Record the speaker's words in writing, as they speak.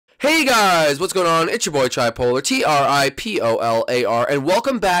Hey guys, what's going on? It's your boy Tripolar, Tripolar, and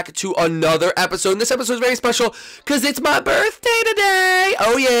welcome back to another episode. And this episode is very special because it's my birthday today.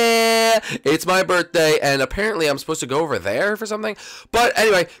 Oh yeah, it's my birthday, and apparently I'm supposed to go over there for something. But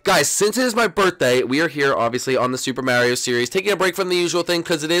anyway, guys, since it is my birthday, we are here obviously on the Super Mario series, taking a break from the usual thing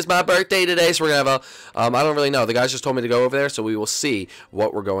because it is my birthday today. So we're gonna have a, I don't really know. The guys just told me to go over there, so we will see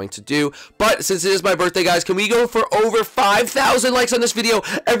what we're going to do. But since it is my birthday, guys, can we go for over 5,000 likes on this video?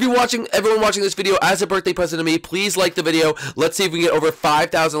 Everyone watching this video as a birthday present to me, please like the video. Let's see if we can get over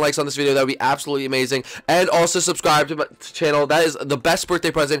 5,000 likes on this video. That would be absolutely amazing. And also subscribe to my channel. That is the best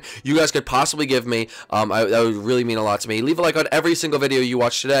birthday present you guys could possibly give me. That would really mean a lot to me. Leave a like on every single video you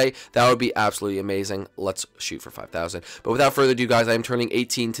watch today. That would be absolutely amazing. Let's shoot for 5,000. But without further ado, guys, I am turning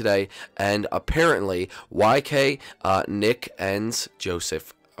 18 today, and apparently YK, Nick, and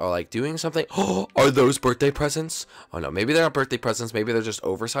Joseph are like doing something. Oh, are those birthday presents? Oh no, maybe they're not birthday presents. Maybe they're just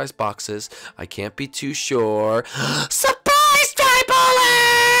oversized boxes. I can't be too sure. Surprise,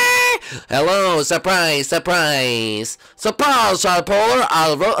 Tripolar! Hello, surprise, surprise. Surprise, Tripolar.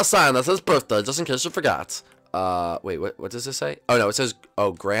 I wrote a sign that says birthday just in case you forgot. Wait, what does this say? Oh no, it says,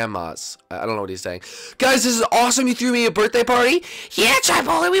 oh, grandma's. I don't know what he's saying. Guys, this is awesome. You threw me a birthday party? Yeah,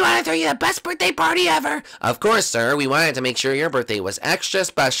 Tripolar, we want to throw you the best birthday party ever. Of course, sir. We wanted to make sure your birthday was extra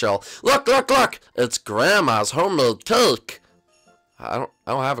special. Look, look, look. It's grandma's homemade cake. I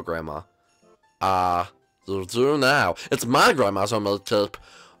don't have a grandma. Do now. It's my grandma's homemade cake.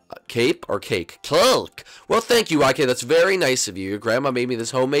 Cape or cake? Cake. Well, thank you, YK. That's very nice of you. Your grandma made me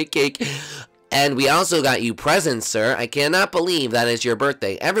this homemade cake. And we also got you presents, sir. I cannot believe that is your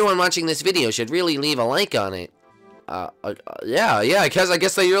birthday. Everyone watching this video should really leave a like on it. Yeah, I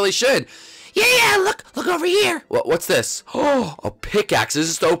guess they really should. Yeah, look over here. What's this? Oh, a pickaxe. Is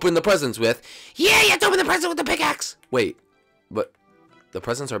this to open the presents with? Yeah, you have to open the present with the pickaxe. Wait, but the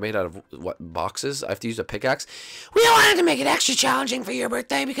presents are made out of what, boxes? I have to use a pickaxe? We wanted to make it extra challenging for your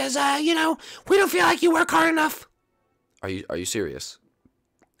birthday because, you know, we don't feel like you work hard enough. Are you serious?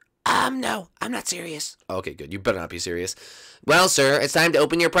 No, I'm not serious. Okay, good. You better not be serious. Well, sir, it's time to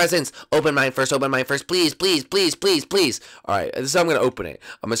open your presents. Open mine first, please, please, please, please, please. Alright, this is how I'm going to open it.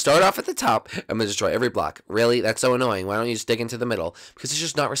 I'm going to start off at the top. I'm going to destroy every block. Really? That's so annoying. Why don't you just dig into the middle? Because it's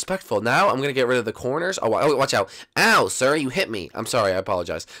just not respectful. Now, I'm going to get rid of the corners. Oh, watch out. Ow, sir, you hit me. I'm sorry, I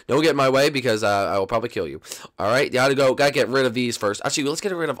apologize. Don't get in my way because I will probably kill you. Alright, gotta get rid of these first. Actually, let's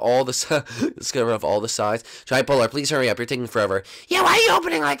get rid of all the let's get rid of all the sides. Tripolar, please hurry up. You're taking forever. Yeah, why are you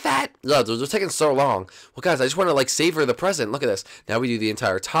opening like that? No, they're taking so long. Well, guys, I just want to, like, savor the present. Look at this. Now we do the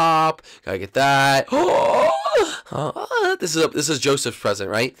entire top. Gotta get that. This is Joseph's present,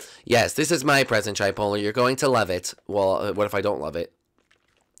 right? Yes, this is my present, Tripolar. You're going to love it. Well, what if I don't love it?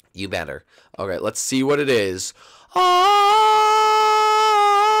 You better. Okay, let's see what it is.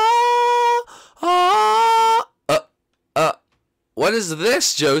 What is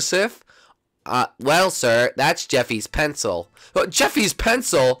this, Joseph? Well, sir, that's Jeffy's pencil. Oh, Jeffy's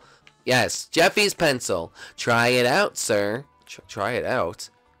pencil? Yes, Jeffy's pencil. Try it out, sir. Try it out.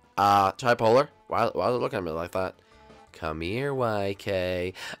 Tripolar, why are you looking at me like that? Come here,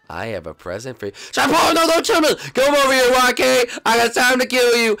 YK. I have a present for you. Tripolar, no, don't kill me. Come over here, YK. I got time to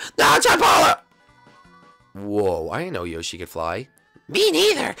kill you. No, Tripolar. Whoa, I didn't know Yoshi could fly. Me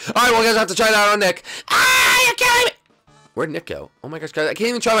neither. All right, well, guys, I have to try it out on Nick. Ah, you're killing me. Where'd Nick go? Oh my gosh, guys, I can't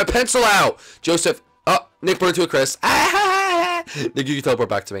even try my pencil out. Joseph. Oh, Nick burned to a crisp. Nick, you can teleport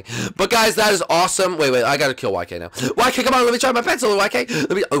back to me. But guys, that is awesome. Wait, I gotta kill YK now. YK, come on, let me try my pencil, YK.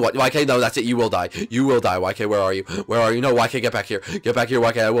 YK, no, that's it. You will die. You will die, YK. Where are you? Where are you? No, YK, get back here. Get back here,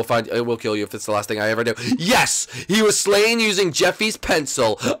 YK. I will kill you if it's the last thing I ever do. Yes! He was slain using Jeffy's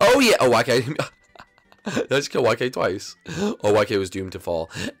pencil. Oh, yeah. Oh, YK. Did I just kill YK twice? Oh, YK was doomed to fall.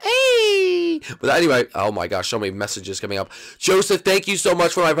 Hey! But anyway, oh my gosh, so many messages coming up. Joseph, thank you so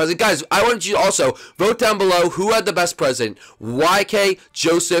much for my present. Guys, I want you to also vote down below who had the best present. YK,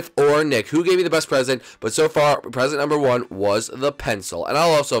 Joseph, or Nick. Who gave me the best present? But so far, present number 1 was the pencil. And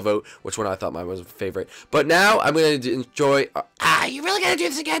I'll also vote which one I thought mine was a favorite. But now, I'm going to enjoy... you really going to do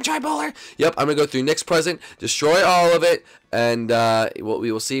this again, Tripolar? Yep, I'm going to go through Nick's present, destroy all of it, and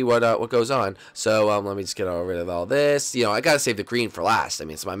we will see what goes on. So let me just get rid of all this. You know, I gotta save the green for last. I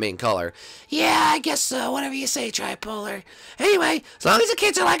mean, it's my main color. Yeah, I guess so. Whatever you say, Tripolar. Anyway, as long as the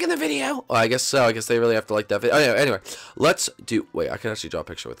kids are liking the video. Well, I guess so. I guess they really have to like that video. Anyway, let's do. Wait, I can actually draw a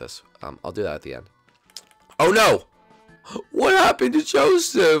picture with this. I'll do that at the end. Oh no! What happened to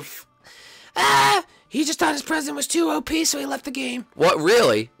Joseph? He just thought his present was too OP, so he left the game. What,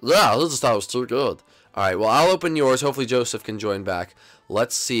 really? Yeah, I just thought it was too good. Alright, well, I'll open yours. Hopefully Joseph can join back.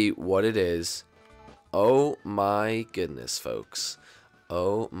 Let's see what it is. Oh my goodness, folks.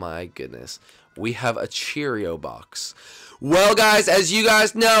 Oh my goodness. We have a Cheerio box. Well, guys, as you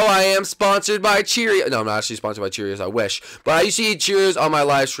guys know, I am sponsored by Cheerios. No, I'm not actually sponsored by Cheerios. I wish. But I used to eat Cheerios on my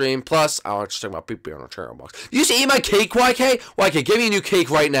live stream. Plus, I was just talking about people on a Cheerio box. You used to eat my cake, YK? YK, give me a new cake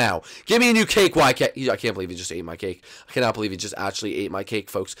right now. Give me a new cake, YK. I can't believe you just ate my cake. I cannot believe you just actually ate my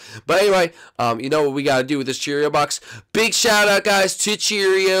cake, folks. But anyway, you know what we got to do with this Cheerio box? Big shout out, guys, to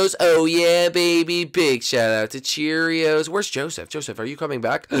Cheerios. Oh, yeah, baby. Big shout out to Cheerios. Where's Joseph? Joseph, are you coming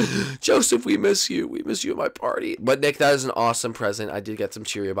back? Joseph, we miss you. We miss you at my party. But, Nick, that is an awesome present. I did get some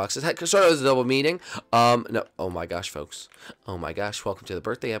Cheerio boxes. Sorry, it was a double meaning. No. Oh my gosh, folks. Oh my gosh. Welcome to the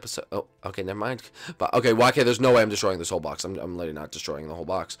birthday episode. Oh, okay, never mind. But okay, YK, there's no way I'm destroying this whole box. I'm literally not destroying the whole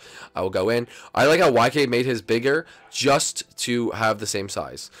box. I will go in. I like how YK made his bigger just to have the same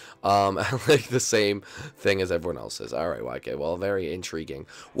size. Like the same thing as everyone else's. All right, YK. Well, very intriguing.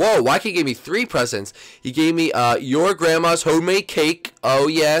 Whoa, YK gave me 3 presents. He gave me your grandma's homemade cake. Oh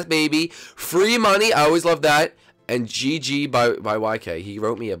yeah, baby. Free money. I always love that. And GG by YK. He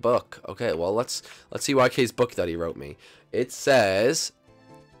wrote me a book. Okay, well, let's see YK's book that he wrote me. It says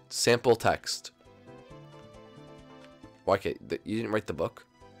sample text. YK, you didn't write the book?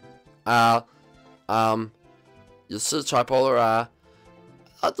 This is Tripolar.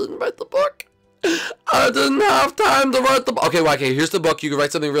 I didn't write the book. I didn't have time to write the book. Okay, YK, here's the book. You can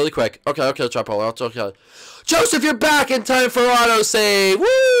write something really quick. Okay, Tripolar. Okay. Joseph, you're back in time for autosave.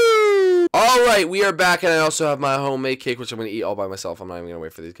 Woo! Alright, we are back, and I also have my homemade cake, which I'm going to eat all by myself. I'm not even going to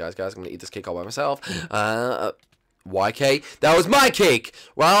wait for these guys. I'm going to eat this cake all by myself. YK? That was my cake!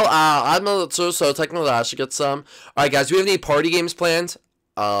 Well, I'm a little so technical that I should get some. Alright, guys, do we have any party games planned?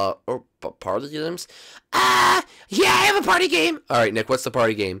 Or party games? Yeah, I have a party game! Alright, Nick, what's the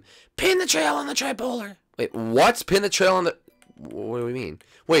party game? Pin the trail on the Tripolar. Wait, what? Pin the trail on the... What do we mean?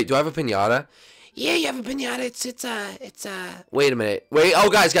 Wait, do I have a piñata? Yeah, you have a piñata. It's Wait a minute. Wait. Oh,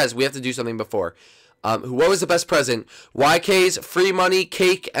 guys, we have to do something before. What was the best present? YK's free money,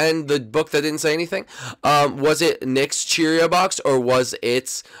 cake, and the book that didn't say anything? Was it Nick's Cheerio box, or was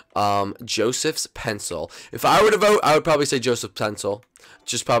it Joseph's pencil? If I were to vote, I would probably say Joseph's pencil.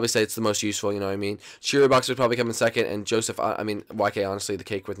 Just probably say it's the most useful, you know what I mean? Cheerio box would probably come in second, and Joseph, I mean, YK, honestly, the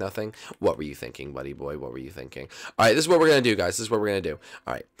cake with nothing. What were you thinking, buddy boy? What were you thinking? All right, this is what we're going to do, guys. This is what we're going to do.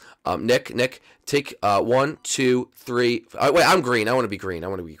 All right. Nick, take 1, 2, 3. Wait, I'm green. I want to be green.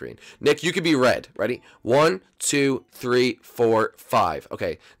 Nick, you could be red. Ready? 1, 2, 3, 4, 5.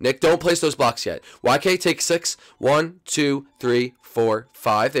 Okay. Nick, don't place those blocks yet. YK, take 6. 1, 2, 3, 4,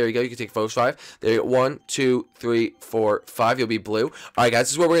 5. There you go. You can take those 5. There you go. 1, 2, 3, 4, 5. You'll be blue. All right, guys.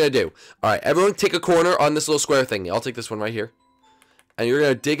 This is what we're going to do. All right. Everyone take a corner on this little square thing. I'll take this one right here. And you're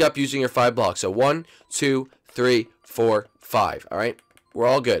going to dig up using your 5 blocks. So 1, 2, 3, 4, 5. All right. We're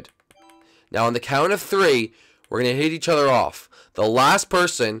all good. Now, on the count of 3, we're going to hit each other off. The last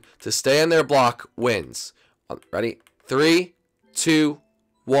person to stay on their block wins. Ready? 3, 2,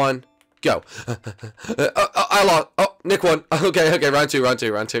 1, go. I lost. Oh, Nick won. Okay, round two.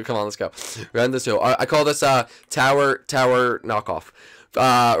 Come on, let's go. Round this 2. I call this tower knockoff.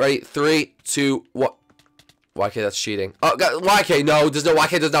 Ready? 3, 2, 1. YK, that's cheating. Oh, God, YK, no,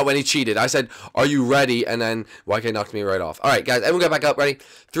 YK does not win. He cheated. I said, are you ready? And then YK knocked me right off. All right, guys, everyone get back up. Ready?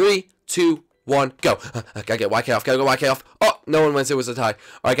 3, 2, 1, go. Gotta get YK off. Gotta go YK off. Oh, no one wins. It was a tie. All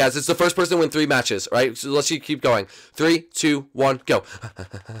right, guys, it's the first person to win 3 matches. All right, so let's keep going. 3, 2, 1, go.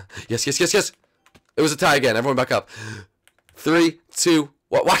 Yes. It was a tie again. Everyone back up. 3, 2,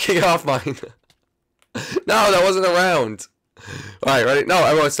 1. YK, get off mine. No, that wasn't a round. All right, ready? No,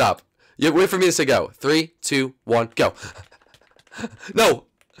 everyone stop. You wait for me to say go. 3, 2, 1, go. No.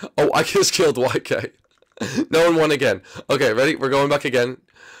 Oh, I just killed YK. No one won again. Okay, ready? We're going back again.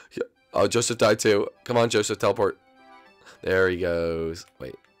 Oh, Joseph died too. Come on, Joseph, teleport. There he goes.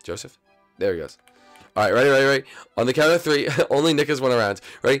 Wait, Joseph? There he goes. All right, ready? On the count of 3, only Nick has won a round.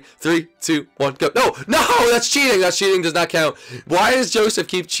 Ready? 3, 2, 1, go. No, that's cheating. That cheating does not count. Why does Joseph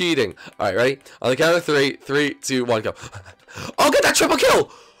keep cheating? All right, ready? On the count of 3, 3, 2, 1, go. Oh, get that triple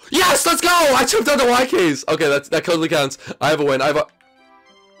kill. Yes, let's go! I jumped on the YKs. Okay, that totally counts. I have a win.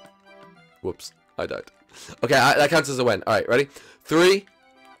 Whoops, I died. Okay, that counts as a win. All right, ready? 3,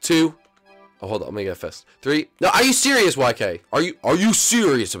 2. Oh, hold on. Let me get a fist. 3. No, are you serious, YK? Are you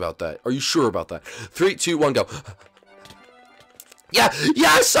serious about that? Are you sure about that? 3, 2, 1, go. Yeah,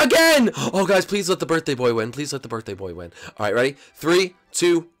 yes, again! Oh, guys, please let the birthday boy win. All right, ready? 3,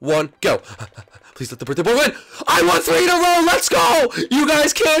 2, 1, go. Please let the birthday boy win. I won 3 in a row. Let's go. You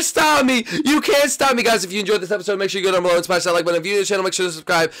guys can't stop me. You can't stop me, guys. If you enjoyed this episode, make sure you go down below and smash that like button. If you're new to the channel, make sure to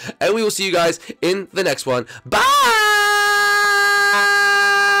subscribe. And we will see you guys in the next one. Bye.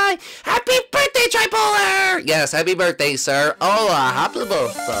 Happy birthday, Tripolar. Tripolar! Yes, happy birthday, sir. Oh, happy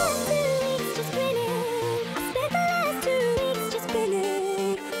birthday.